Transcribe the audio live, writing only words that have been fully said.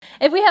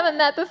If we haven't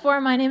met before,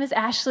 my name is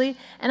Ashley,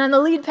 and I'm the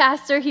lead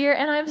pastor here,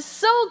 and I'm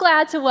so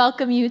glad to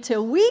welcome you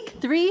to week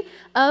 3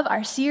 of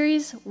our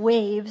series,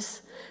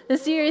 Waves. The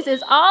series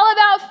is all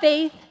about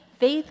faith.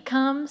 Faith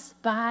comes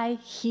by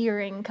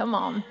hearing. Come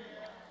on.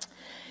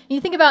 You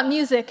think about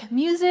music.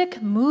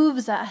 Music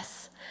moves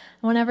us.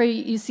 Whenever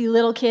you see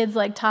little kids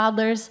like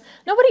toddlers,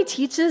 nobody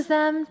teaches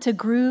them to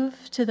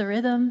groove to the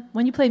rhythm.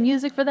 When you play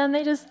music for them,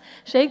 they just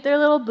shake their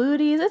little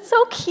booties. It's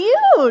so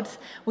cute.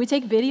 We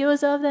take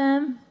videos of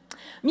them.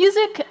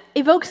 Music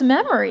evokes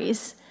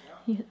memories.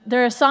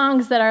 There are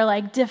songs that are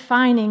like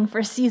defining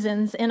for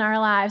seasons in our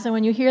lives. And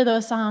when you hear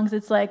those songs,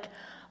 it's like,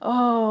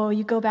 oh,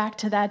 you go back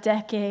to that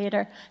decade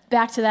or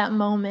back to that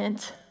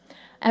moment.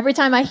 Every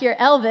time I hear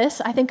Elvis,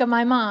 I think of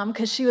my mom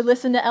because she would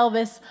listen to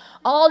Elvis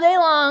all day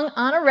long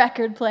on a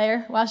record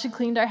player while she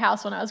cleaned our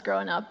house when I was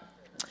growing up.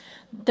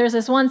 There's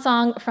this one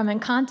song from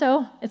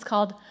Encanto. It's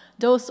called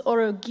Dos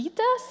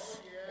Oruguitas.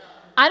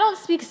 I don't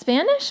speak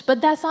Spanish, but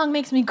that song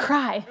makes me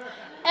cry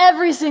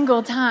every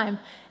single time.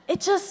 It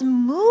just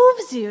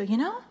moves you, you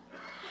know?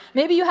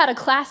 Maybe you had a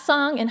class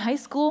song in high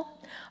school.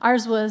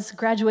 Ours was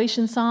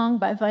Graduation Song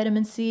by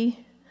Vitamin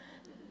C,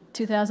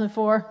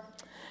 2004.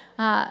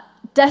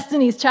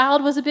 Destiny's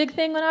Child was a big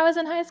thing when I was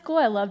in high school.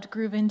 I loved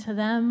grooving to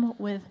them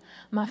with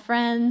my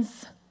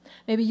friends.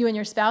 Maybe you and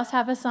your spouse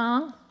have a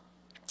song.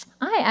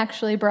 I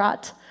actually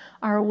brought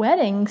our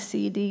wedding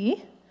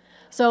CD.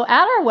 So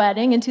at our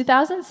wedding in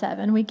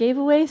 2007, we gave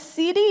away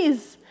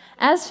CDs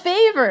as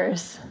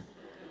favors.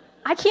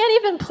 I can't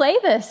even play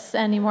this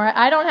anymore.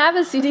 I don't have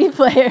a CD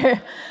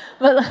player.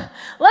 But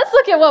let's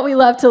look at what we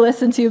loved to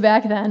listen to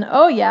back then.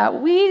 Oh yeah,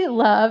 we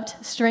loved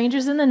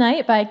Strangers in the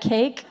Night by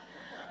Cake.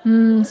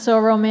 So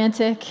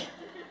romantic.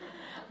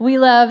 We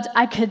loved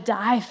I Could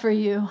Die For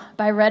You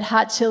by Red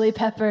Hot Chili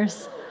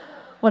Peppers.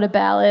 What a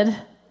ballad.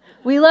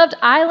 We loved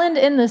Island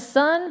in the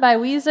Sun by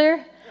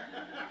Weezer.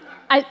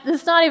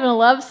 It's not even a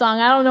love song.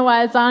 I don't know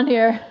why it's on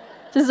here.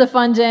 Just a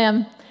fun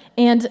jam.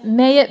 And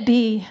May It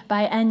Be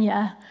by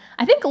Enya.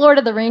 I think Lord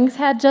of the Rings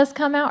had just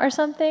come out or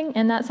something,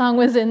 and that song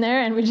was in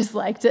there, and we just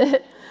liked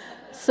it.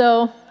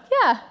 So,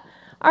 yeah,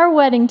 our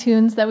wedding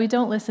tunes that we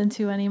don't listen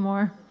to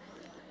anymore.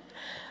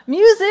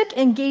 Music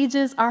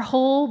engages our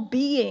whole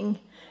being.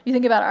 You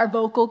think about our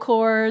vocal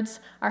cords,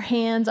 our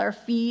hands, our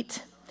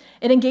feet.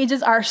 It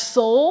engages our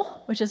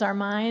soul, which is our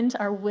mind,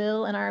 our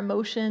will, and our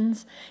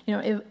emotions. You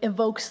know, it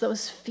evokes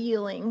those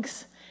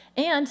feelings.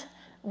 And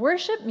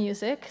worship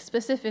music,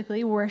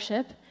 specifically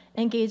worship,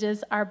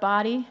 engages our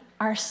body,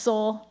 our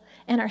soul,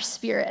 and our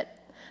spirit.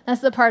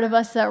 That's the part of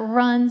us that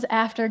runs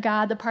after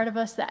God, the part of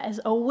us that is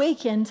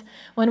awakened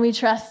when we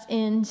trust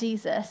in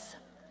Jesus.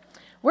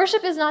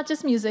 Worship is not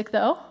just music,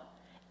 though.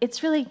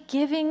 It's really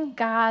giving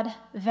God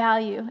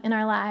value in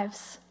our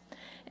lives.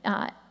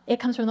 It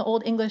comes from the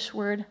Old English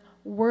word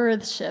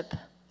worthship.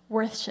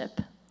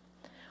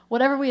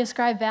 Whatever we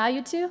ascribe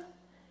value to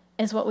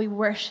is what we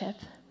worship.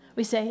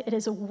 We say it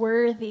is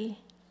worthy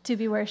to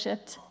be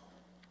worshiped.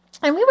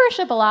 And we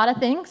worship a lot of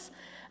things.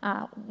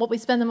 What we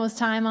spend the most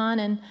time on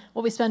and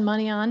what we spend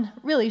money on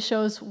really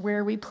shows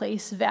where we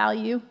place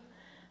value.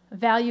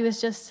 Value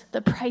is just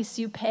the price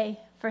you pay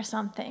for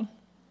something.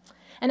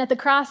 And at the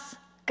cross,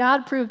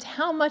 God proved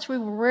how much we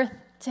were worth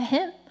to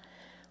him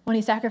when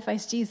he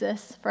sacrificed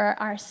Jesus for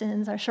our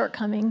sins, our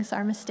shortcomings,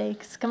 our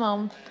mistakes. Come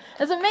on.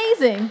 That's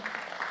amazing.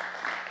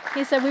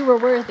 He said we were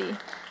worthy.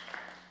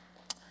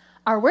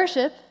 Our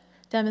worship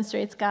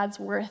demonstrates God's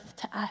worth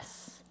to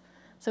us.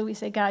 So we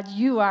say, God,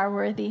 you are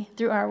worthy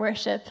through our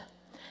worship.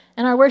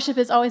 And our worship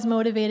is always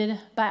motivated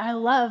by our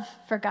love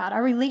for God,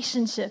 our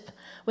relationship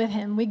with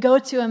him. We go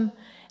to him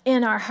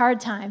in our hard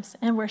times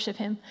and worship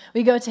him.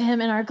 We go to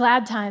him in our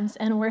glad times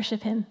and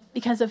worship him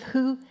because of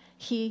who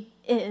he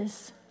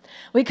is.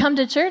 We come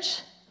to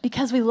church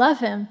because we love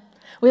him.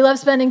 We love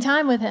spending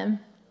time with him.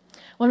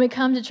 When we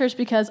come to church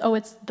because,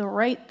 it's the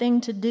right thing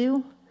to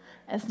do,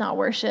 it's not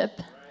worship.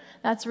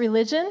 That's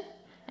religion,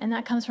 and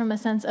that comes from a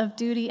sense of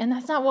duty, and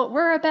that's not what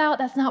we're about.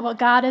 That's not what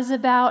God is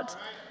about.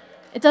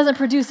 It doesn't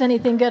produce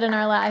anything good in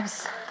our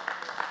lives.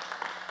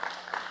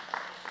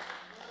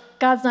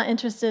 God's not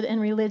interested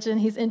in religion.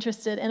 He's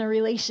interested in a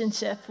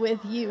relationship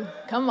with you.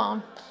 Come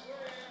on.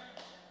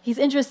 He's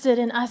interested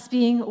in us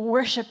being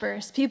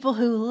worshipers, people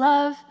who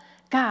love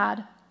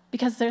God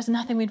because there's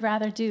nothing we'd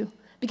rather do,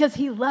 because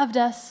he loved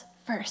us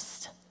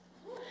first.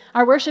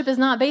 Our worship is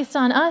not based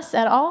on us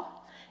at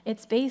all.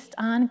 It's based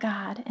on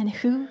God and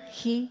who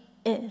he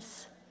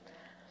is.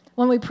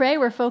 When we pray,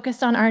 we're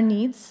focused on our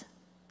needs.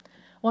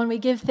 When we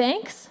give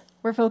thanks,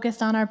 we're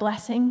focused on our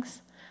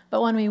blessings.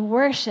 But when we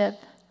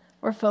worship,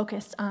 we're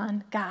focused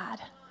on God.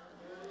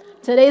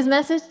 Today's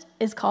message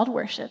is called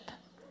worship.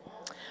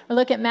 We'll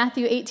look at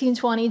Matthew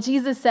 18:20.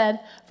 Jesus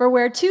said, "For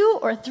where 2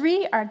 or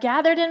 3 are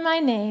gathered in my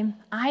name,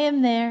 I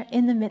am there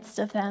in the midst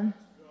of them."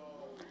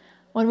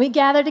 When we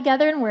gather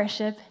together in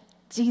worship,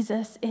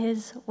 Jesus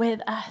is with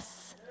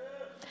us.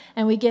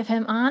 And we give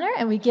him honor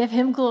and we give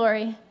him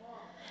glory.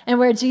 And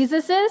where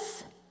Jesus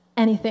is,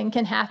 anything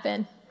can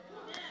happen.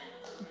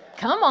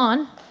 Come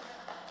on.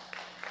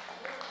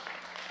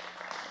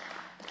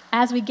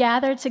 As we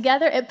gather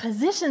together, it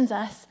positions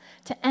us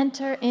to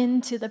enter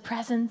into the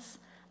presence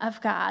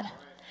of God.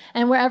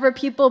 And wherever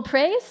people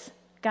praise,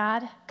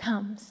 God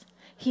comes.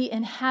 He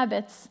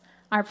inhabits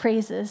our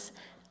praises.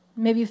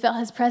 Maybe you felt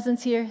his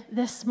presence here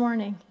this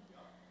morning.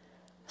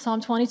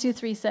 Psalm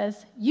 22:3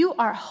 says, "You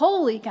are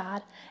holy,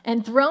 God,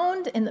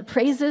 enthroned in the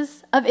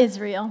praises of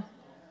Israel."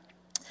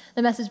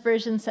 The Message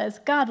version says,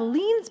 "God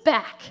leans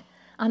back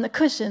on the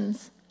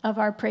cushions of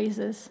our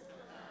praises."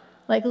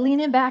 Like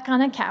leaning back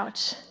on a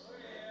couch.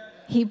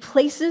 He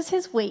places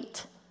his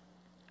weight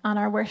on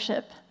our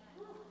worship.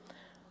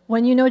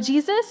 When you know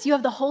Jesus, you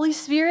have the Holy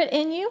Spirit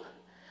in you,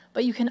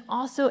 but you can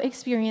also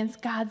experience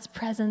God's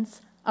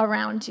presence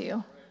around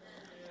you.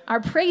 Our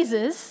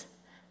praises,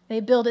 they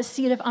build a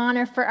seat of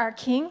honor for our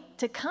King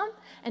to come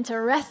and to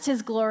rest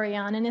his glory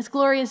on. And his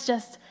glory is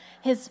just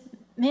his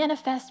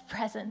manifest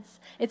presence.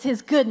 It's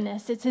his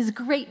goodness. It's his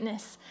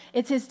greatness.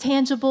 It's his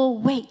tangible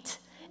weight.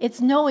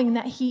 It's knowing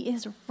that he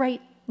is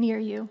right near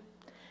you.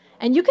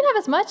 And you can have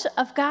as much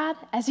of God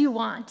as you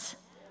want.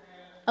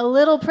 A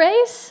little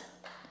praise,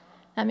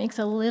 that makes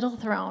a little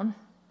throne.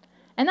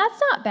 And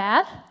that's not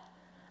bad.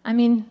 I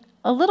mean,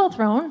 a little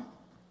throne,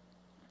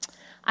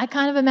 I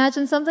kind of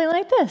imagine something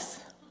like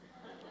this.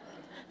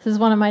 This is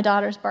one of my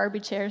daughter's Barbie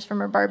chairs from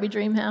her Barbie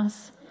dream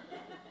house.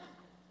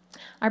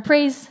 Our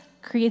praise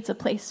creates a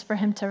place for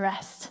him to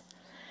rest.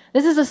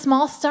 This is a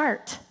small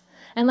start.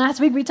 And last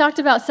week we talked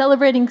about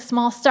celebrating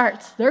small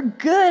starts. They're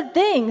good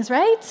things,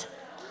 right?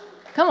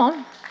 Come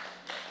on.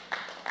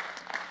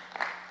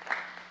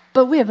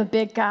 But we have a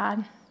big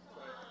God.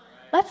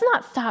 Let's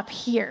not stop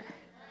here.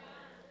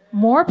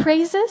 More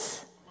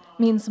praises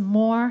means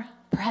more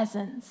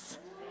presence.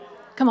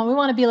 Come on, we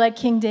want to be like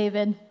King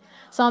David.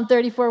 Psalm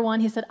 34:1,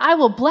 he said, "I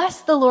will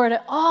bless the Lord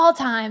at all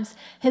times.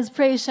 His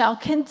praise shall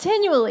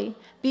continually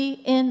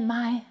be in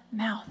my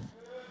mouth."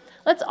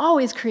 Let's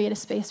always create a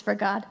space for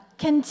God.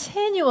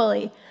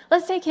 Continually.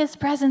 Let's take his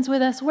presence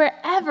with us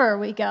wherever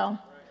we go.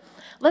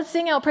 Let's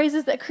sing out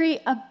praises that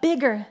create a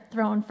bigger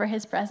throne for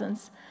his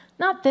presence.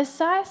 Not this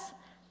size.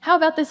 How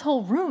about this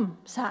whole room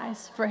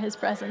size for his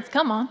presence?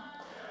 Come on.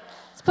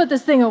 Let's put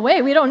this thing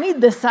away. We don't need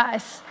this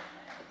size.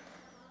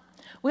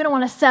 We don't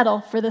want to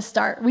settle for the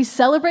start. We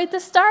celebrate the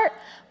start,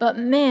 but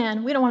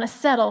man, we don't want to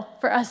settle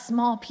for a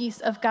small piece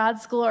of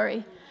God's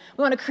glory.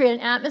 We want to create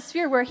an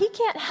atmosphere where he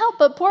can't help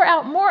but pour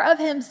out more of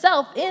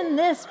himself in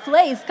this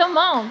place. Come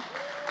on.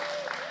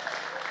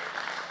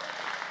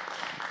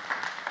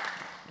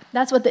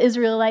 That's what the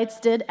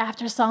Israelites did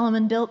after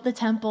Solomon built the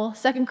temple.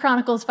 2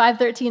 Chronicles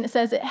 5:13, it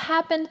says, "It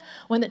happened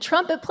when the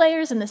trumpet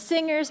players and the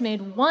singers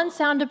made one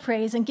sound of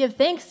praise and give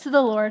thanks to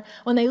the Lord,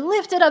 when they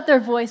lifted up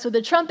their voice with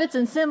the trumpets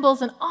and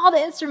cymbals and all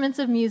the instruments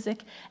of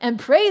music, and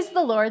praised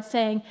the Lord,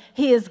 saying,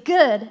 'He is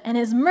good, and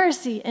his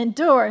mercy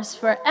endures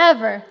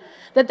forever,'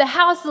 that the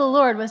house of the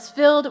Lord was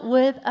filled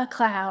with a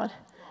cloud."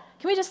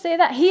 Can we just say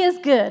that? He is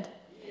good,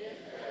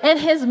 and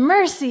his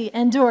mercy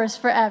endures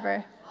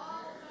forever.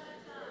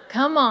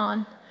 Come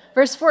on.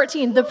 Verse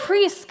 14, "The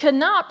priests could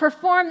not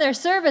perform their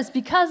service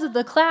because of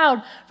the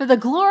cloud, for the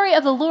glory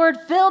of the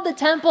Lord filled the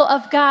temple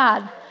of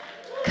God."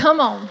 Come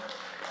on.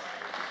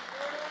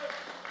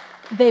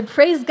 They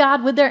praised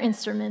God with their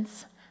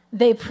instruments.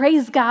 They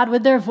praised God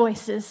with their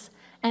voices,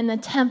 and the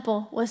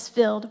temple was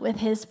filled with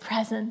his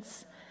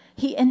presence.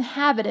 He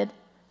inhabited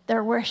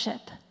their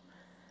worship.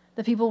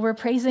 The people were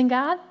praising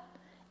God,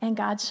 and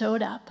God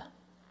showed up.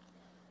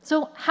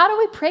 So how do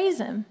we praise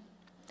him?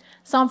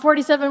 Psalm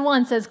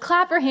 47:1 says,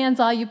 "Clap your hands,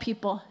 all you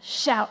people.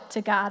 Shout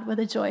to God with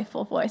a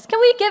joyful voice." Can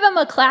we give him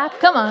a clap?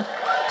 Come on.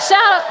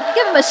 Shout,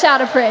 give him a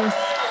shout of praise.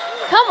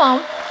 Come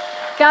on.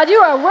 God, you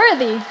are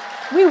worthy.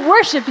 We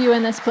worship you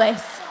in this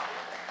place.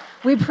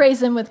 We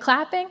praise him with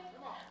clapping.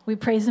 We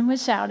praise him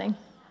with shouting.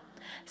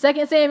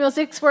 2 Samuel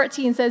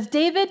 6:14 says,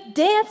 "David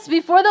danced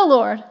before the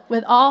Lord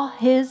with all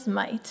his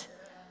might."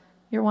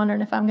 You're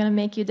wondering if I'm going to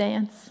make you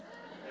dance.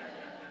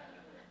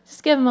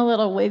 Just give him a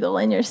little wiggle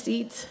in your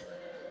seat.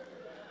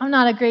 I'm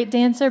not a great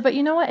dancer, but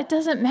you know what? It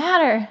doesn't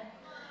matter.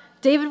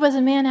 David was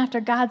a man after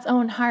God's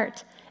own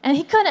heart, and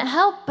he couldn't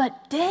help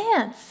but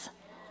dance.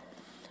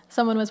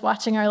 Someone was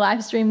watching our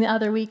live stream the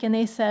other week, and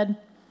they said,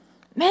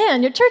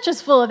 "Man, your church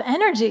is full of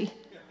energy.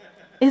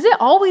 Is it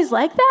always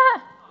like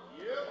that?"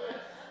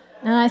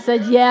 And I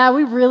said, "Yeah,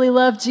 we really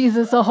love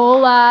Jesus a whole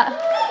lot."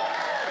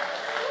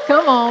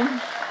 Come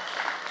on.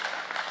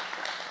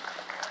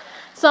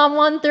 Psalm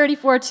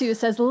 134:2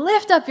 says,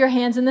 "Lift up your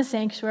hands in the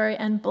sanctuary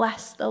and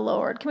bless the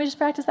Lord." Can we just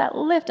practice that?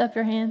 Lift up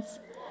your hands.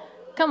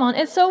 Come on.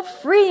 It's so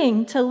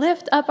freeing to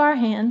lift up our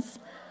hands.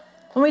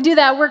 When we do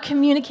that, we're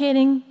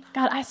communicating,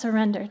 "God, I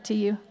surrender to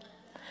you.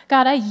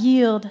 God, I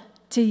yield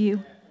to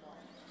you."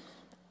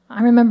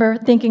 I remember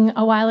thinking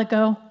a while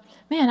ago,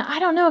 man, I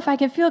don't know if I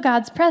can feel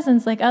God's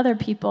presence like other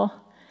people.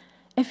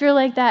 If you're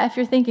like that, if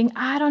you're thinking,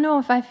 I don't know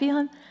if I feel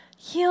him,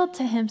 yield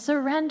to him,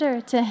 surrender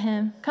to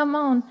him. Come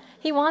on.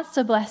 He wants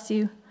to bless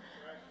you.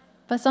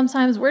 But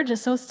sometimes we're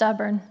just so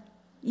stubborn.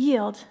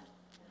 Yield.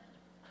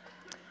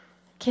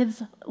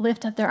 Kids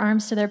lift up their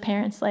arms to their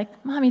parents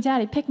like, "Mommy,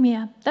 Daddy, pick me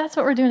up." That's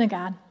what we're doing to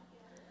God.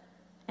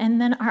 and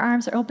then our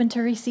arms are open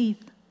to receive.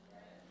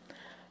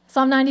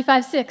 Psalm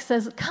 95:6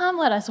 says, "Come,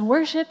 let us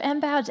worship and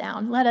bow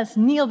down. Let us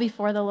kneel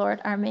before the Lord,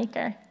 our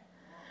Maker."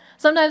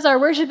 Sometimes our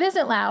worship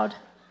isn't loud.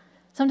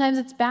 Sometimes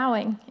it's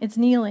bowing, it's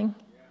kneeling,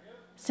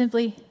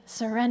 simply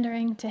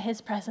surrendering to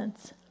his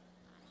presence.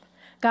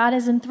 God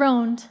is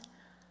enthroned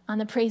on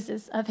the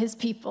praises of his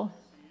people.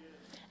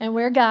 And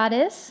where God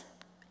is,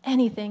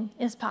 anything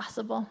is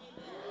possible.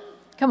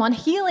 Come on,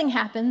 healing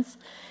happens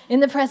in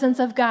the presence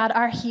of God,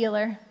 our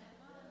healer.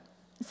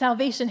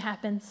 Salvation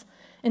happens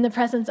in the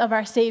presence of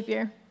our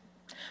Savior.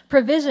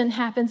 Provision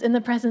happens in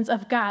the presence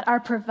of God, our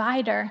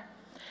provider.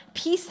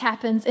 Peace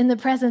happens in the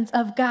presence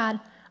of God,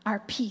 our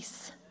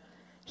peace.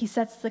 He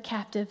sets the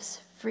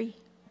captives free.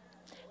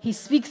 He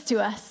speaks to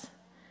us.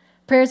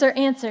 Prayers are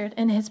answered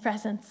in his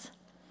presence.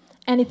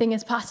 Anything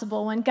is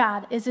possible when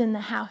God is in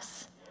the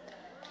house.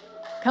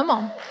 Come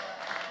on.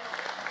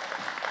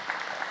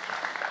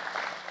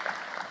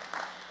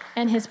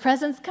 And his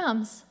presence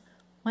comes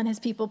when his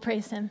people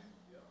praise him.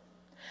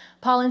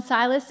 Paul and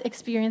Silas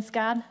experienced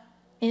God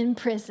in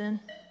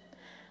prison.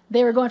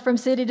 They were going from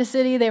city to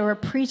city. They were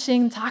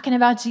preaching, talking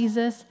about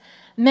Jesus.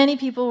 Many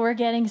people were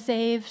getting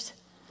saved.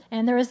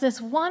 And there was this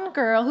one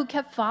girl who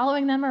kept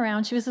following them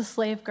around. She was a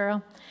slave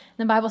girl. And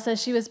the Bible says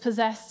she was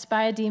possessed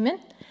by a demon.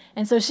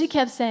 And so she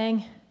kept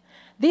saying,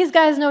 "These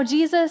guys know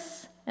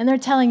Jesus, and they're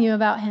telling you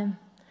about him."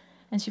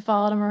 And she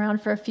followed him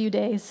around for a few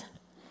days.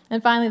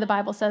 And finally, the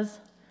Bible says,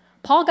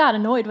 Paul got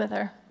annoyed with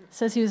her.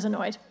 Says he was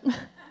annoyed.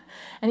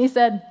 And he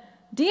said,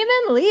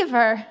 "Demon, leave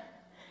her."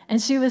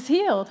 And she was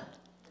healed.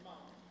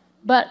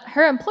 But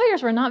her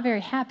employers were not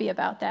very happy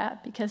about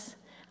that because,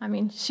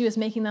 she was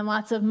making them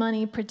lots of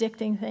money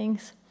predicting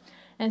things.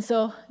 And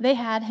so they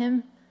had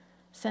him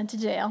sent to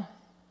jail.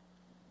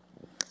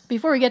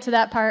 Before we get to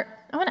that part,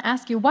 I want to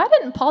ask you, why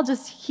didn't Paul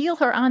just heal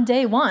her on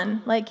day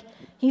one?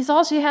 He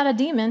saw she had a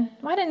demon.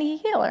 Why didn't he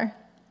heal her?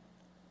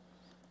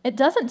 It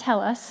doesn't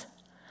tell us,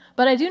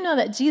 but I do know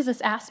that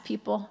Jesus asked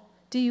people,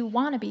 "Do you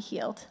want to be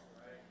healed?"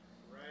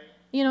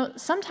 Right.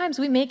 Sometimes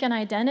we make an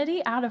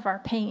identity out of our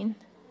pain.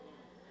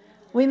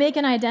 We make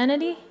an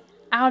identity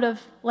out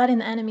of letting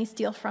the enemy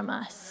steal from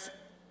us.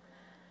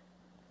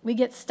 We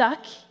get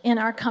stuck in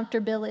our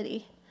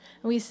comfortability.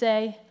 We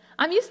say,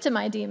 "I'm used to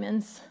my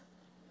demons."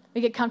 We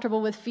get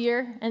comfortable with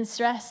fear and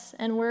stress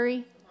and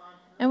worry,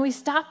 and we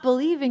stop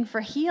believing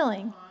for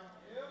healing.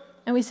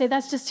 And we say,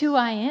 "That's just who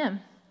I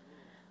am."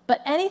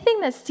 But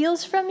anything that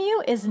steals from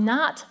you is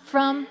not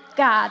from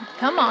God.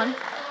 Come on.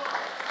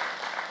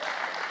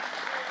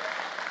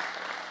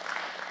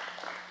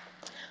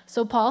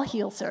 So Paul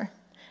heals her,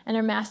 and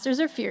her masters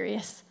are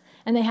furious,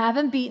 and they have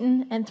him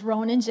beaten and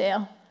thrown in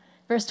jail.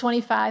 Verse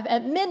 25,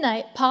 at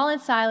midnight, Paul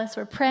and Silas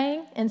were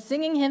praying and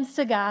singing hymns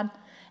to God,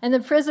 and the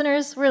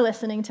prisoners were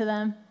listening to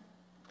them.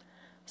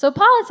 So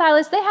Paul and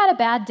Silas, they had a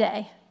bad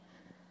day.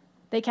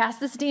 They cast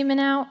this demon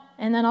out,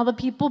 and then all the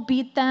people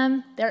beat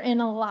them. They're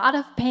in a lot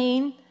of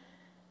pain.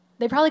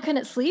 They probably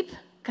couldn't sleep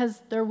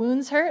because their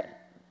wounds hurt.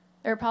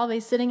 They're probably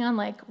sitting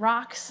on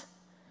rocks.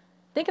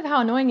 Think of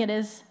how annoying it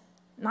is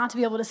not to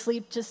be able to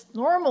sleep just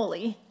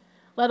normally,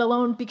 let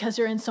alone because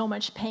you're in so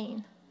much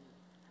pain.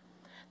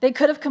 They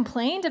could have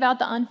complained about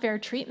the unfair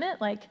treatment,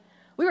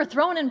 we were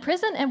thrown in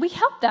prison and we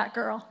helped that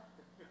girl.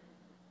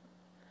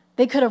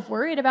 They could have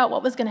worried about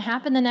what was going to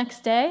happen the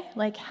next day,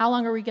 how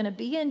long are we going to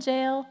be in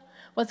jail?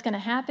 What's going to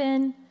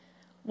happen?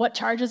 What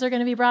charges are going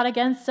to be brought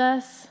against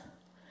us?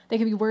 They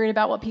could be worried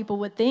about what people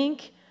would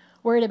think,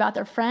 worried about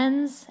their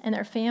friends and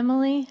their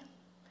family.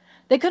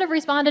 They could have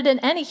responded in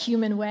any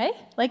human way,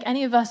 like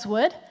any of us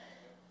would,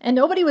 and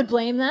nobody would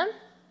blame them.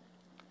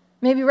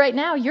 Maybe right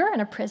now you're in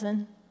a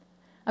prison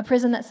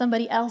that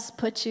somebody else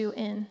put you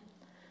in.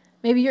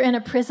 Maybe you're in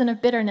a prison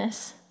of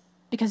bitterness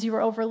because you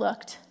were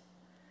overlooked.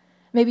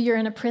 Maybe you're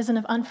in a prison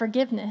of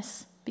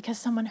unforgiveness because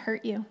someone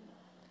hurt you.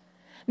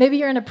 Maybe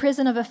you're in a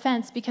prison of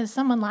offense because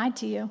someone lied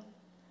to you.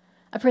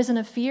 A prison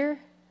of fear,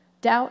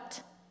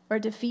 doubt, or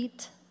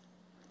defeat.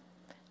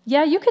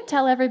 Yeah, you could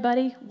tell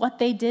everybody what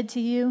they did to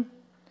you.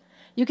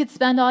 You could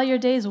spend all your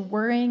days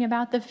worrying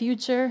about the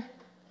future.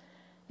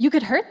 You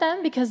could hurt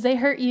them because they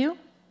hurt you.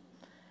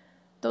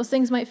 Those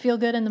things might feel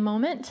good in the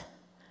moment,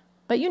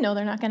 but you know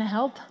they're not going to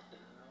help.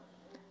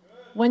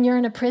 When you're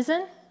in a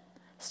prison,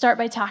 start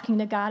by talking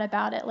to God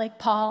about it, like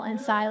Paul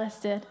and Silas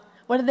did.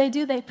 What did they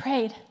do? They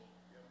prayed,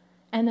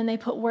 and then they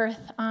put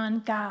worth on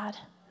God.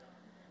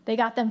 They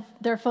got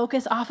their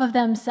focus off of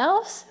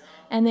themselves,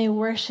 and they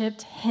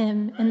worshiped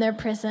him in their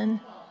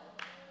prison.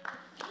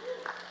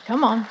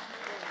 Come on.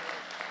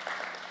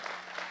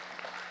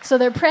 So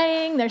they're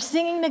praying, they're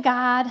singing to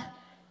God,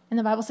 and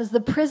the Bible says the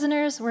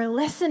prisoners were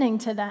listening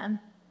to them.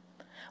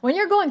 When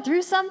you're going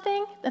through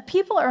something, the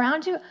people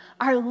around you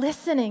are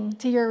listening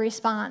to your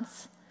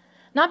response.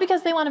 Not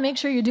because they want to make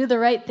sure you do the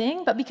right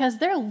thing, but because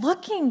they're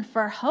looking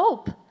for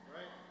hope.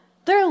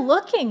 They're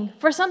looking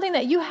for something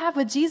that you have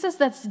with Jesus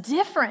that's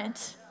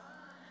different.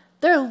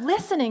 They're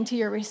listening to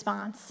your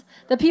response.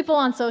 The people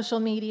on social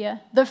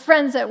media, the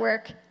friends at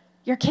work,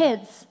 your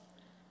kids,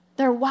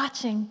 they're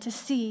watching to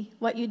see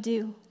what you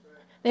do.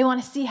 They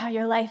want to see how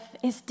your life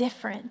is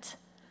different.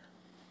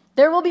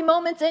 There will be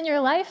moments in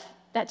your life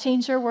that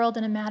change your world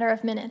in a matter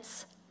of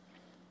minutes.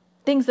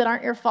 Things that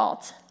aren't your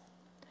fault.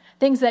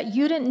 Things that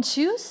you didn't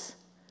choose,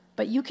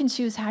 but you can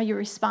choose how you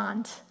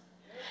respond.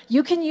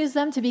 You can use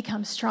them to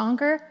become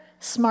stronger,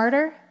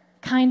 smarter,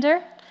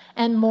 kinder,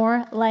 and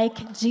more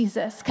like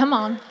Jesus. Come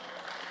on.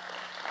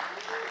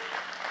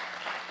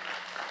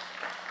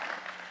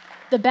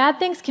 The bad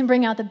things can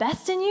bring out the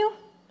best in you,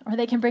 or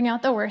they can bring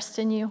out the worst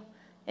in you.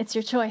 It's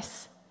your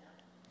choice.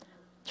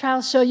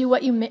 Trials show you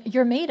what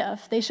you're made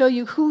of. They show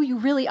you who you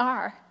really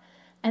are,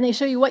 and they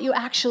show you what you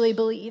actually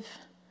believe.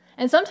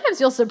 And sometimes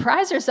you'll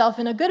surprise yourself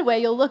in a good way.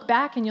 You'll look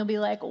back and you'll be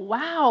like,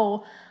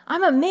 wow,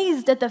 I'm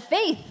amazed at the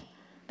faith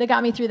that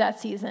got me through that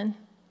season.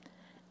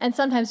 And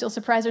sometimes you'll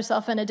surprise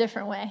yourself in a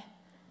different way,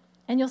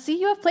 and you'll see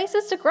you have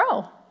places to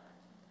grow.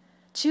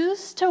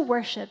 Choose to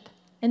worship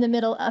in the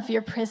middle of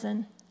your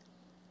prison.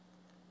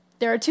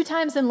 There are 2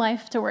 times in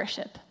life to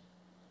worship: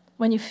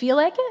 when you feel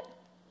like it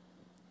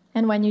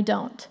and when you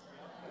don't.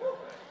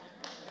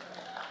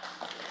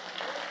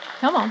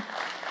 Come on.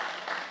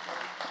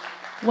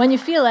 When you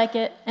feel like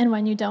it and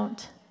when you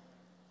don't.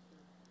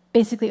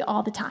 Basically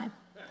all the time.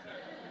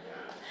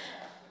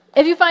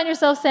 If you find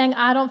yourself saying,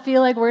 I don't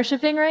feel like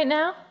worshiping right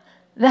now,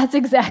 that's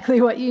exactly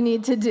what you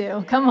need to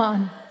do. Come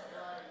on.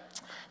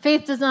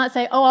 Faith does not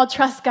say, oh, I'll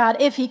trust God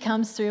if he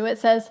comes through. It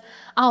says,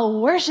 I'll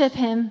worship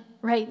him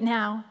right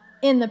now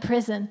in the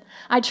prison.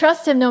 I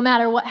trust him no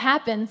matter what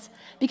happens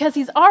because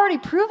he's already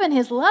proven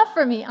his love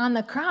for me on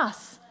the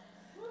cross.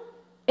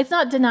 It's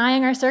not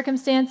denying our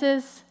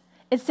circumstances.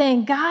 It's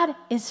saying God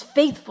is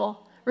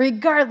faithful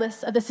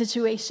regardless of the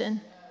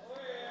situation.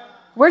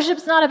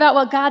 Worship's not about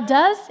what God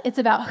does. It's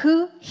about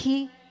who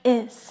he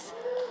is.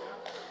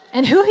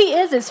 And who he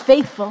is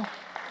faithful.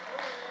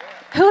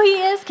 Who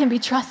he is can be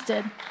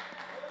trusted.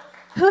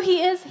 Who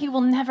he is, he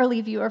will never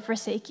leave you or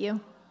forsake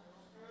you.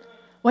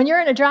 When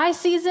you're in a dry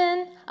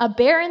season, a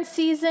barren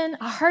season,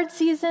 a hard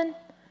season,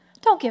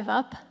 don't give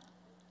up.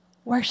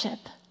 Worship.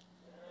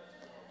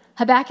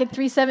 Habakkuk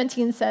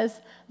 3:17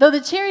 says, though the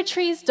cherry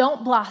trees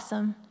don't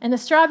blossom and the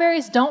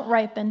strawberries don't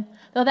ripen,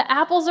 though the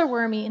apples are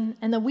worm-eaten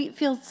and the wheat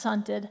fields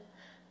stunted,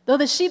 though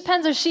the sheep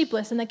pens are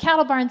sheepless and the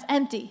cattle barns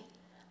empty,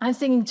 I'm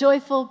singing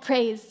joyful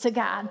praise to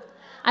God.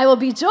 I will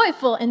be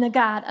joyful in the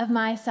God of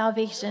my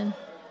salvation.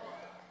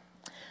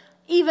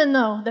 Even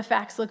though the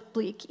facts look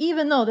bleak,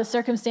 even though the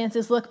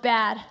circumstances look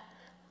bad,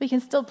 we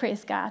can still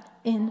praise God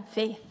in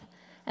faith.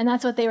 And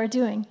that's what they were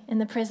doing in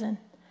the prison.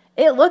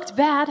 It looked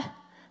bad.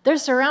 They're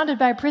surrounded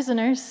by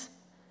prisoners,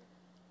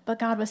 but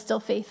God was still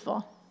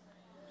faithful.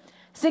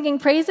 Singing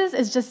praises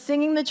is just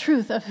singing the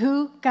truth of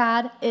who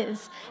God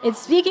is.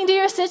 It's speaking to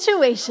your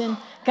situation,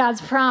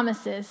 God's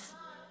promises,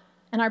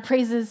 and our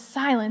praises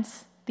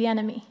silence the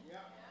enemy.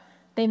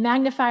 They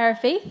magnify our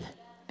faith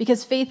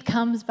because faith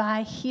comes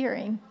by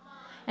hearing.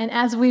 And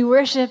as we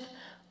worship,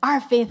 our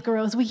faith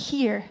grows. We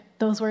hear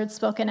those words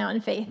spoken out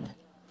in faith.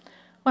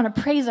 We want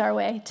to praise our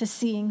way to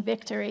seeing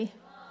victory.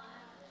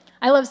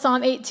 I love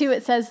Psalm 8:2.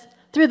 It says,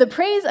 through the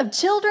praise of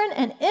children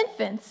and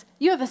infants,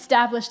 you have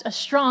established a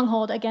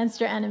stronghold against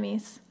your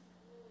enemies.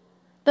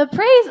 The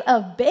praise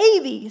of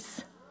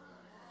babies.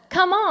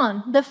 Come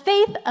on, the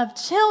faith of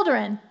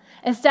children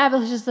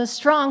establishes a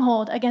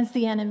stronghold against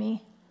the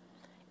enemy.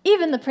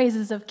 Even the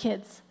praises of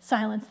kids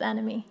silence the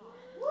enemy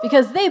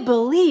because they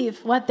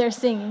believe what they're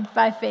singing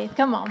by faith.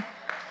 Come on.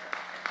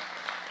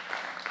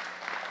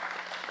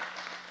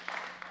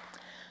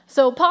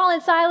 So Paul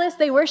and Silas,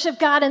 they worship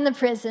God in the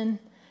prison.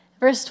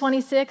 Verse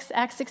 26,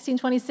 Acts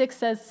 16:26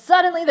 says,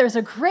 suddenly there was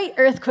a great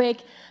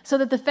earthquake so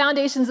that the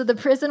foundations of the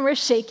prison were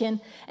shaken,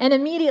 and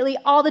immediately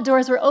all the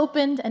doors were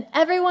opened and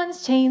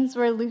everyone's chains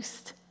were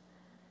loosed.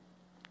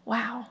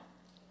 Wow.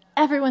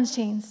 Everyone's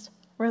chains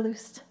were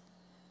loosed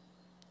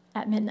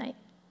at midnight.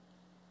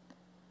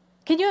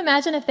 Can you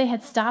imagine if they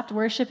had stopped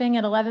worshiping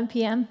at 11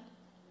 p.m.?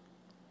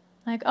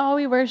 Like, oh,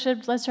 we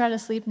worshiped, let's try to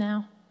sleep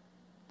now.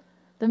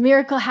 The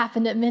miracle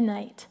happened at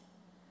midnight.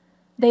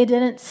 They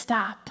didn't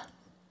stop.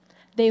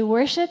 They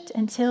worshiped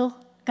until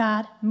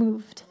God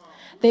moved.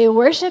 They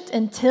worshiped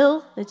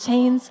until the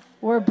chains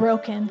were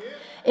broken.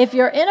 If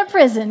you're in a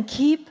prison,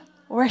 keep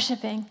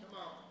worshiping.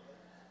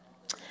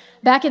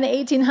 Back in the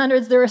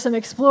 1800s, there were some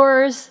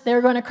explorers. They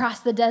were going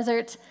across the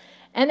desert,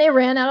 and they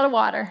ran out of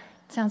water.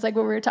 Sounds like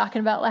what we were talking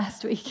about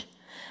last week.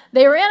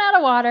 They ran out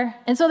of water,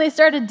 and so they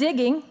started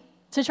digging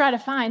to try to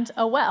find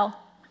a well.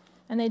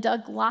 And they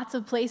dug lots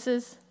of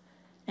places,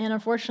 and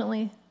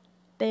unfortunately,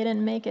 they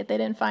didn't make it. They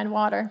didn't find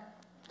water.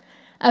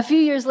 A few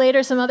years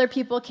later, some other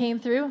people came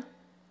through,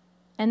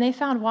 and they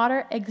found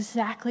water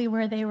exactly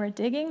where they were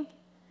digging,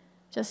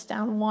 just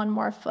down one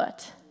more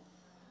foot.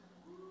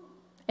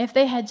 If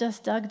they had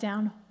just dug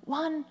down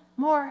one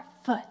more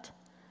foot,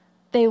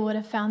 they would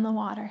have found the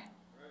water.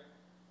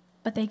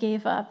 But they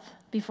gave up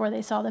before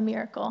they saw the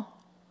miracle.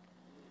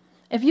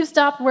 If you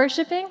stop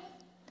worshiping,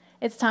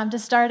 it's time to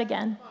start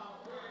again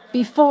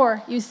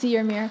before you see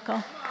your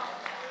miracle.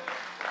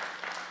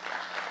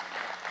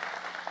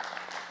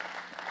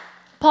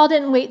 Paul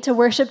didn't wait to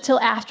worship till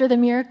after the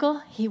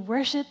miracle. He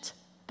worshiped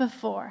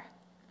before.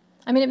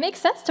 I mean, it makes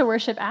sense to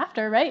worship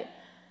after, right?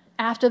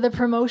 After the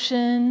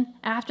promotion,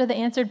 after the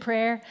answered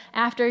prayer,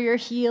 after your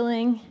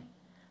healing.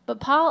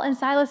 But Paul and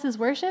Silas's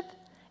worship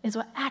is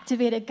what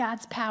activated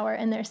God's power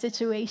in their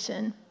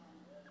situation.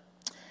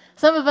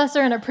 Some of us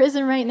are in a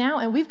prison right now,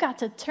 and we've got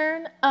to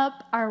turn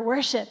up our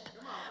worship.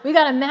 We've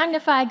got to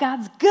magnify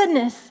God's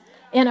goodness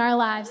in our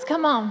lives.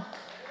 Come on.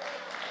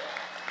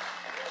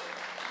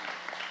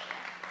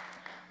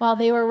 While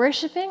they were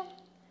worshiping,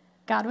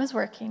 God was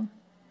working.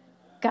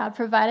 God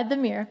provided the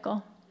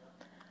miracle.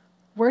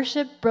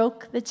 Worship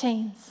broke the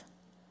chains.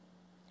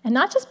 And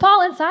not just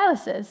Paul and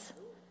Silas's.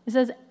 It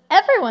says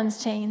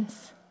everyone's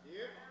chains.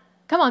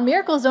 Come on,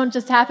 miracles don't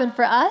just happen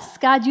for us.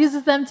 God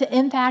uses them to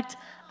impact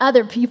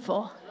other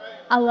people.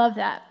 I love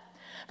that.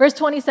 Verse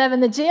 27,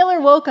 the jailer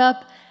woke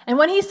up, and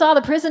when he saw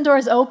the prison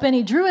doors open,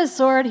 he drew his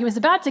sword. He was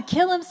about to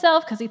kill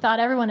himself because he thought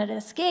everyone had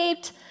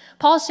escaped.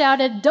 Paul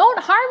shouted, "Don't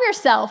harm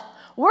yourself.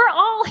 We're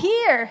all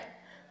here."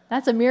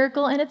 That's a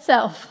miracle in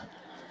itself.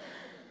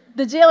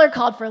 The jailer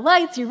called for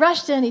lights. He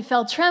rushed in. He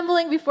fell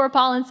trembling before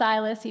Paul and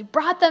Silas. He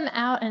brought them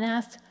out and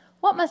asked,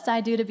 "What must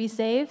I do to be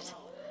saved?"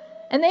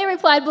 And they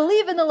replied,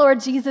 "Believe in the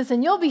Lord Jesus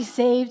and you'll be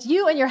saved,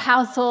 you and your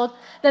household."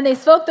 Then they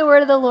spoke the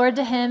word of the Lord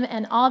to him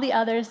and all the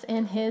others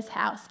in his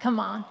house. Come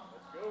on.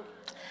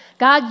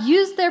 God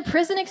used their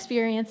prison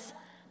experience,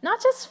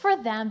 not just for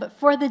them, but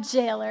for the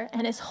jailer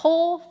and his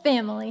whole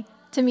family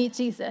to meet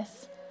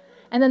Jesus.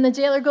 And then the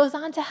jailer goes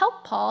on to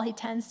help Paul. He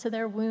tends to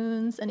their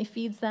wounds and he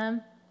feeds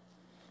them.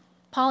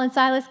 Paul and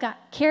Silas got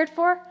cared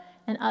for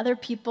and other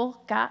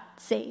people got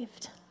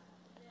saved.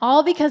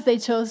 All because they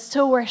chose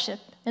to worship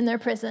in their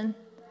prison.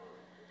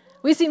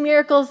 We see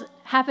miracles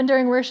happen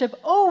during worship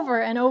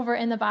over and over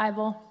in the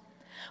Bible.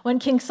 When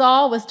King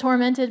Saul was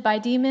tormented by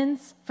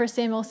demons, 1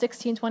 Samuel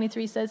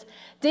 16:23 says,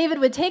 David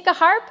would take a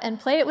harp and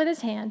play it with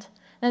his hand.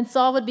 Then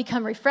Saul would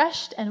become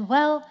refreshed and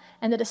well,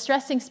 and the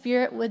distressing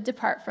spirit would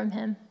depart from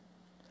him.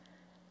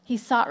 He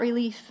sought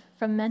relief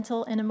from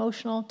mental and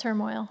emotional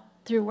turmoil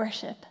through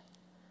worship.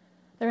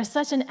 There was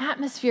such an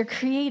atmosphere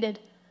created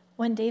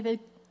when David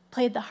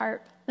played the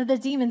harp that the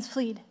demons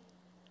fled.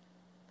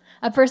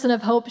 A person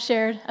of hope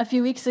shared a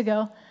few weeks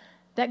ago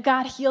that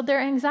God healed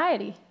their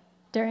anxiety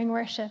during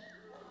worship.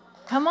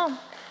 Come on.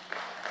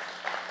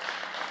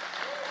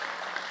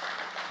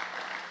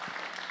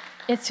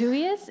 It's who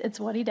he is. It's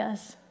what he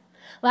does.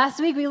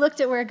 Last week, we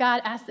looked at where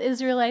God asked the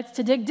Israelites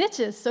to dig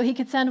ditches so he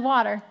could send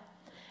water.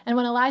 And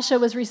when Elisha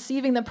was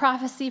receiving the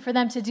prophecy for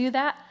them to do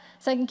that,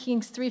 2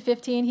 Kings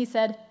 3:15, he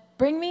said,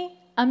 "Bring me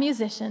a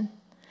musician."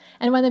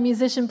 And when the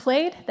musician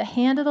played, the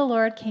hand of the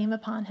Lord came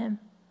upon him.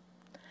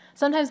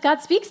 Sometimes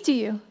God speaks to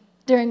you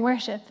during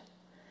worship.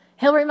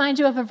 He'll remind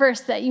you of a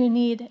verse that you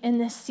need in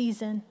this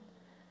season.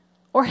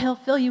 Or he'll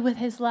fill you with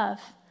his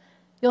love.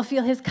 You'll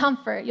feel his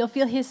comfort. You'll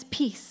feel his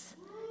peace.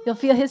 You'll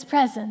feel his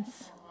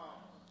presence.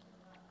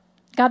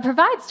 God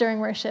provides during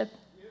worship.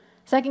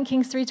 2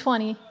 Kings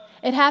 3:20.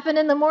 It happened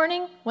in the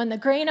morning when the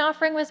grain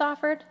offering was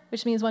offered,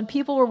 which means when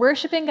people were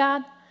worshiping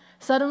God,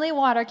 suddenly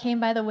water came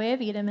by the way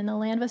of Edom and the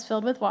land was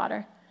filled with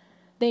water.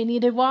 They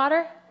needed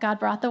water. God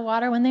brought the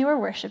water when they were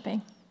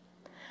worshiping.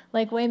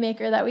 Like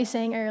Waymaker that we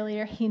sang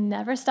earlier, he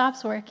never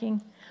stops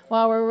working.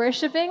 While we're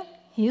worshiping,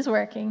 he's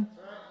working.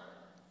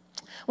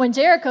 When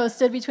Jericho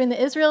stood between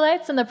the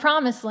Israelites and the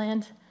promised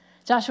land,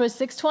 Joshua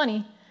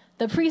 6:20,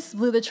 the priests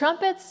blew the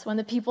trumpets. When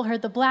the people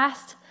heard the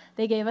blast,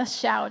 they gave a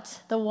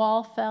shout. The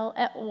wall fell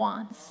at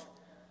once.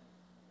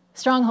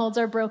 Strongholds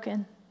are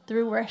broken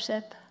through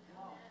worship.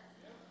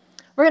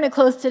 We're going to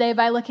close today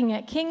by looking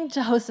at King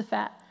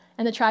Jehoshaphat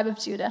and the tribe of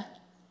Judah.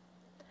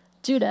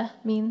 Judah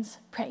means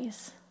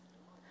praise.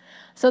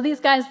 So these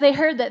guys, they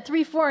heard that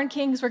 3 foreign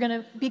kings were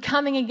going to be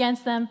coming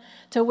against them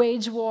to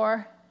wage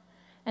war.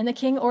 And the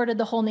king ordered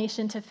the whole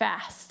nation to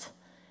fast.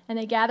 And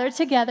they gathered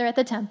together at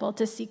the temple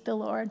to seek the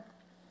Lord.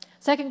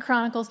 2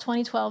 Chronicles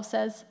 20:12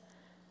 says,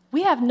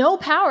 "We have no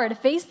power to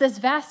face this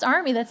vast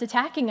army that's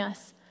attacking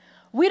us.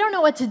 We don't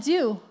know what to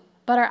do,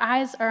 but our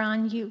eyes are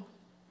on you."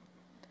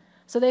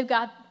 So they've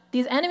got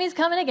these enemies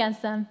coming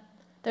against them.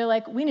 They're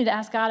like, we need to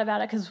ask God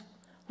about it because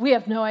we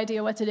have no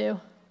idea what to do.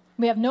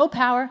 We have no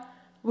power.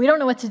 We don't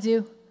know what to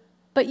do,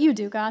 but you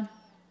do, God.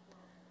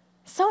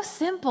 So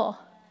simple.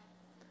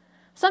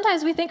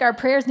 Sometimes we think our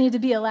prayers need to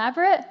be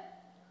elaborate.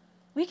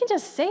 We can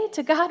just say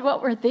to God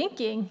what we're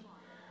thinking.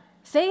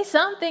 Say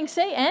something,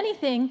 say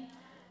anything.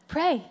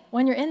 Pray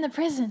when you're in the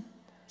prison.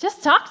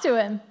 Just talk to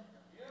him.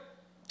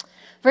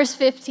 Verse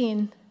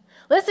 15,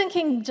 "Listen,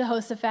 King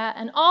Jehoshaphat,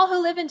 and all who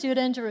live in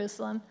Judah and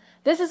Jerusalem.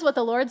 This is what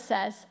the Lord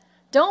says.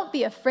 Don't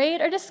be afraid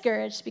or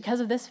discouraged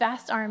because of this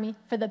vast army,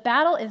 for the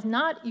battle is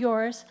not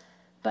yours,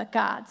 but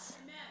God's."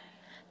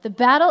 The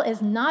battle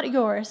is not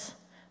yours,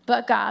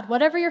 but God.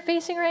 Whatever you're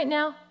facing right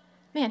now,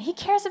 man, he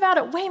cares about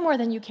it way more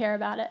than you care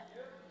about it.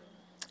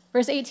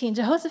 Verse 18,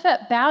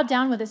 Jehoshaphat bowed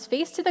down with his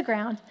face to the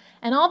ground,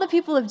 and all the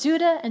people of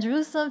Judah and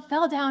Jerusalem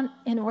fell down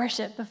in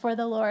worship before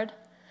the Lord.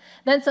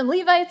 Then some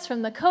Levites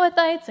from the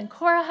Kohathites and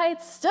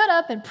Korahites stood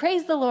up and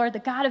praised the Lord, the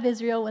God of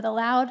Israel, with a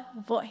loud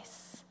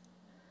voice.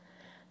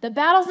 The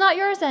battle's not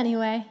yours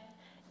anyway.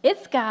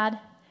 It's God.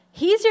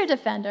 He's your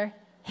defender.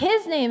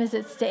 His name is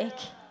at stake.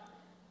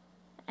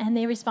 And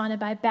they responded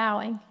by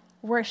bowing,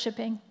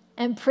 worshiping,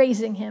 and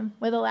praising him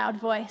with a loud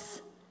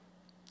voice.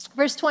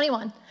 Verse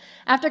 21,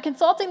 after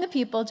consulting the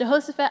people,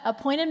 Jehoshaphat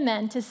appointed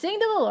men to sing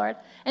to the Lord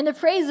and to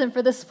praise him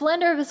for the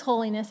splendor of his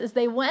holiness as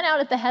they went out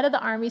at the head of the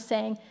army,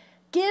 saying,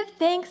 "Give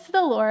thanks to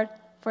the Lord,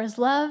 for his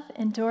love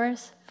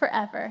endures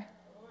forever."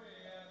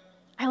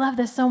 I love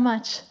this so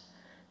much.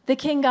 The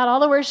king got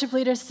all the worship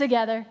leaders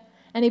together,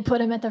 and he put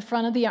them at the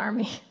front of the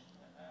army.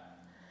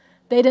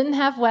 They didn't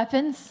have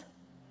weapons.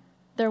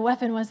 Their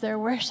weapon was their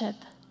worship.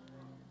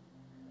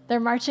 They're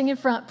marching in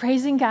front,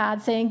 praising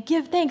God, saying,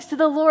 "Give thanks to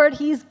the Lord.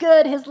 He's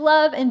good. His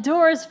love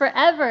endures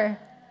forever."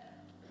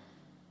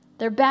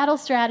 Their battle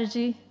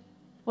strategy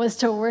was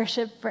to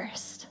worship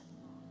first.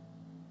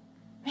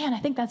 Man, I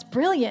think that's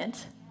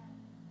brilliant.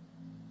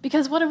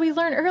 Because what did we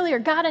learn earlier?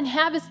 God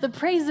inhabits the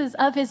praises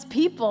of his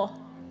people.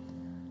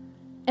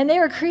 And they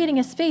were creating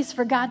a space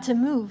for God to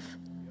move.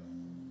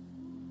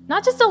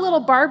 Not just a little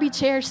Barbie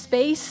chair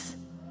space.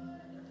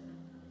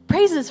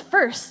 Praises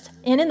first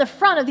and in the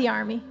front of the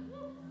army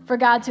for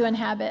God to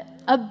inhabit.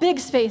 A big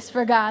space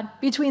for God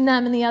between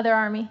them and the other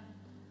army.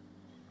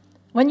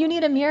 When you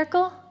need a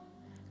miracle,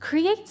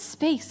 create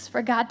space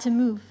for God to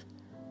move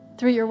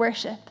through your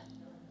worship.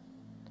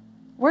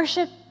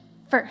 Worship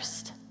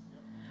first.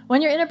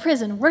 When you're in a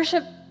prison,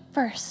 worship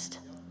first.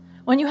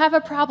 When you have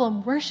a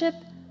problem, worship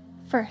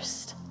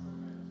first.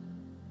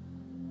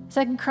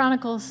 2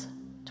 Chronicles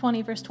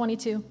 20, verse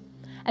 22.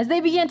 As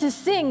they began to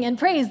sing and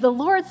praise, the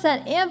Lord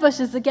sent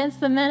ambushes against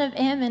the men of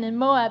Ammon and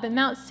Moab and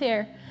Mount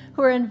Seir,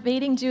 who were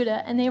invading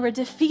Judah, and they were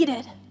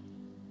defeated.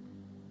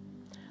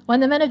 When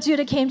the men of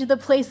Judah came to the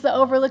place that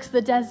overlooks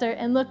the desert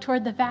and looked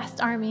toward the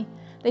vast army,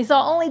 they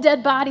saw only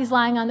dead bodies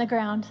lying on the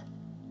ground.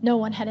 No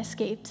one had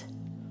escaped.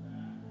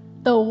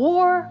 The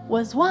war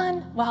was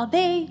won while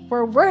they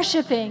were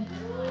worshiping.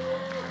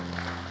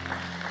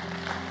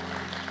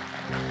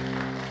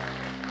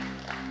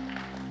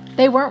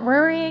 They weren't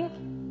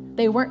worrying.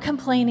 They weren't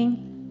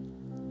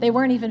complaining. They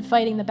weren't even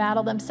fighting the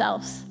battle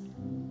themselves.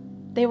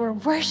 They were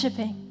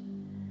worshiping.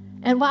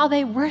 And while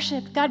they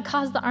worshiped, God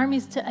caused the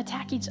armies to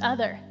attack each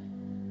other.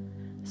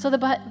 So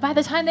that by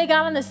the time they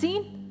got on the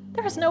scene,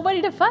 there was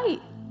nobody to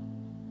fight.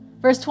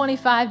 Verse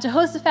 25,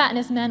 Jehoshaphat and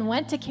his men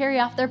went to carry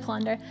off their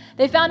plunder.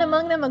 They found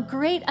among them a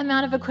great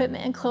amount of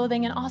equipment and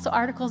clothing and also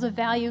articles of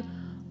value,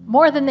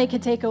 more than they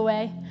could take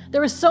away.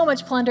 There was so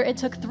much plunder, it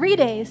took 3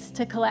 days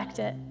to collect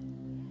it.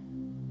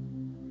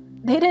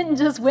 They didn't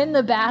just win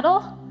the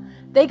battle.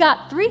 They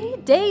got 3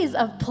 days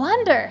of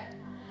plunder.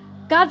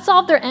 God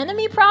solved their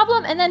enemy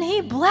problem, and then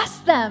he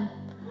blessed them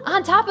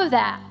on top of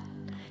that.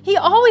 He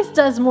always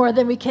does more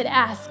than we could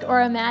ask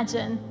or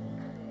imagine.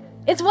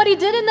 It's what he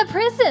did in the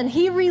prison.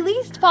 He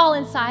released Paul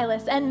and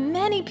Silas, and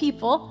many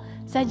people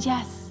said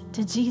yes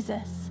to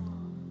Jesus.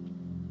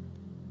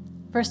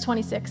 Verse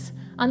 26,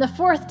 on the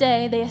 4th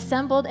day, they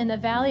assembled in the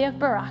valley of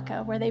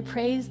Baraka, where they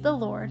praised the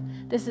Lord.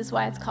 This is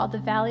why it's called the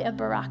valley of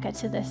Baraka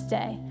to this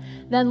day.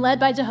 Then, led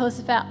by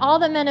Jehoshaphat, all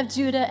the men of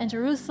Judah and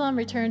Jerusalem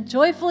returned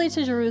joyfully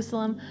to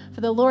Jerusalem,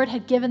 for the Lord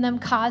had given them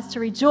cause to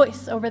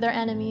rejoice over their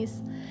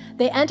enemies.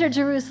 They entered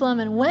Jerusalem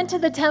and went to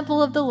the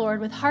temple of the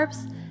Lord with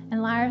harps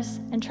and lyres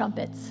and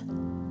trumpets.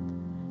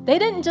 They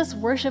didn't just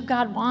worship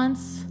God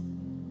once.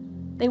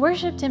 They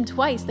worshiped him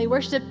twice. They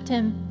worshiped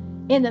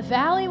him in the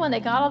valley when they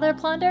got all their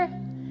plunder,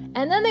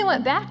 and then they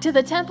went back to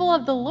the temple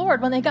of the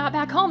Lord. When they got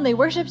back home, they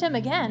worshiped him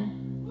again.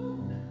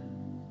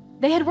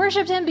 They had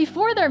worshiped him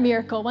before their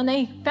miracle when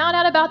they found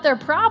out about their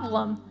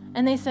problem,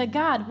 and they said,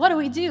 "God, what do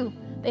we do?"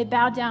 They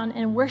bowed down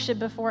and worshiped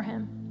before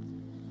him.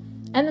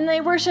 And then they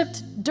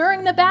worshiped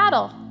during the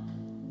battle.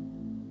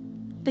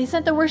 They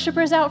sent the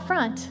worshipers out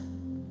front,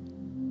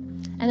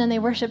 and then they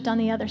worshiped on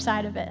the other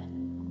side of it.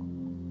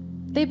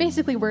 They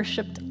basically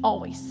worshiped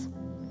always.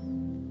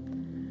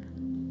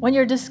 When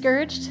you're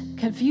discouraged,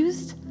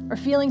 confused, or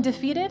feeling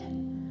defeated,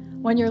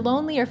 when you're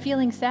lonely or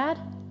feeling sad,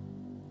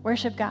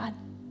 worship God.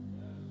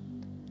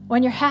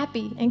 When you're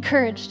happy,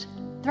 encouraged,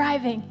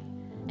 thriving,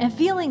 and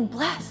feeling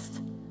blessed,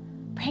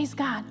 praise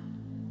God.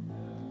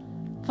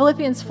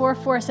 Philippians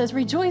 4:4 says,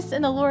 "Rejoice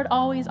in the Lord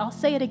always." I'll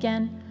say it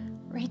again,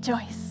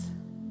 rejoice.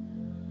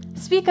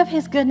 Speak of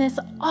his goodness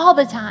all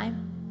the time.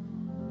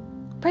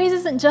 Praise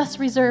isn't just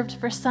reserved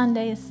for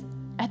Sundays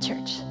at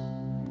church.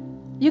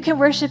 You can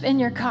worship in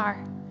your car.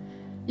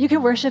 You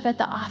can worship at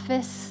the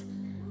office,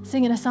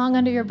 singing a song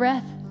under your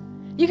breath.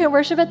 You can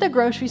worship at the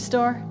grocery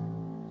store,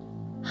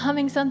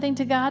 humming something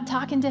to God,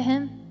 talking to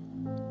him.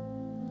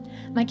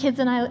 My kids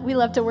and I, we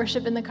love to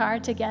worship in the car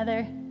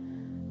together.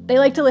 They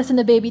like to listen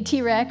to Baby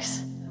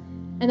T-Rex,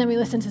 and then we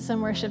listen to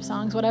some worship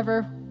songs,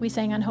 whatever we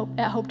sang at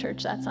Hope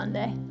Church that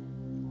Sunday.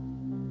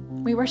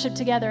 We worship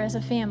together as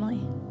a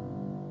family.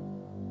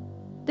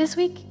 This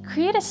week,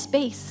 create a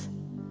space.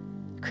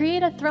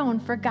 Create a throne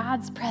for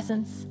God's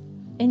presence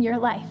in your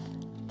life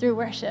through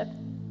worship.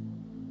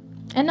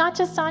 And not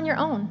just on your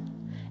own.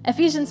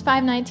 Ephesians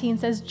 5:19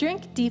 says,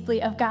 "Drink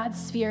deeply of God's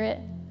Spirit.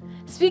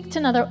 Speak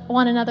to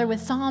one another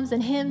with psalms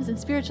and hymns and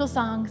spiritual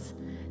songs.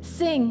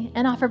 Sing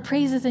and offer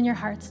praises in your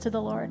hearts to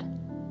the Lord.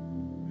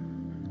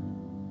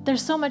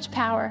 There's so much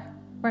power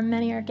where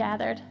many are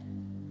gathered.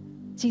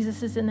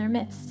 Jesus is in their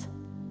midst.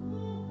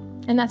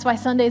 And that's why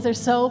Sundays are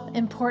so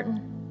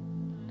important.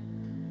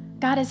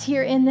 God is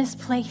here in this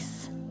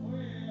place.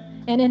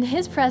 And in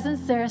his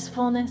presence, there is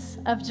fullness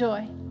of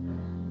joy.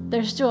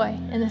 There's joy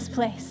in this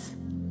place.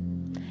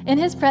 In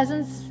his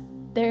presence,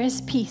 there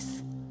is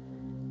peace.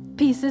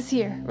 Peace is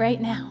here right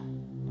now.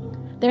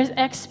 There's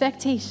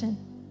expectation.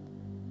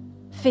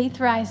 Faith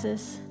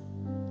rises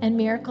and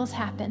miracles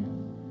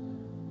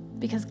happen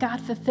because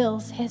God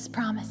fulfills his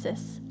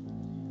promises.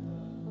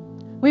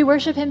 We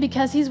worship him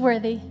because he's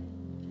worthy,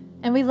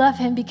 and we love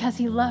him because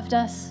he loved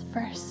us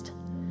first.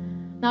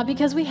 Not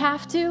because we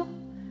have to.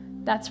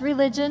 That's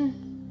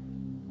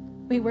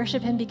religion. We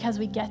worship him because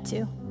we get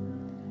to.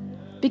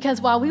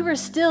 Because while we were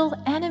still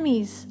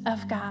enemies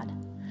of God,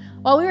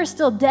 while we were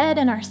still dead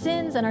in our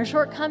sins and our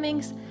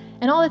shortcomings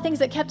and all the things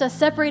that kept us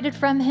separated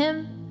from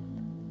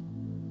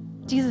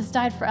him, Jesus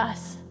died for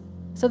us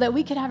so that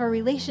we could have a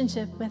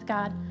relationship with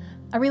God,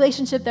 a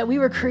relationship that we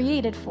were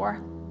created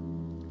for.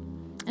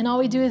 And all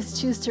we do is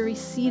choose to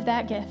receive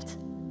that gift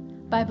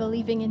by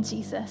believing in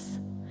Jesus.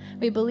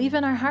 We believe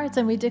in our hearts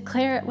and we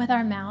declare it with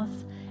our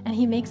mouths, and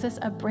he makes us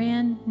a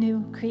brand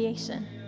new creation.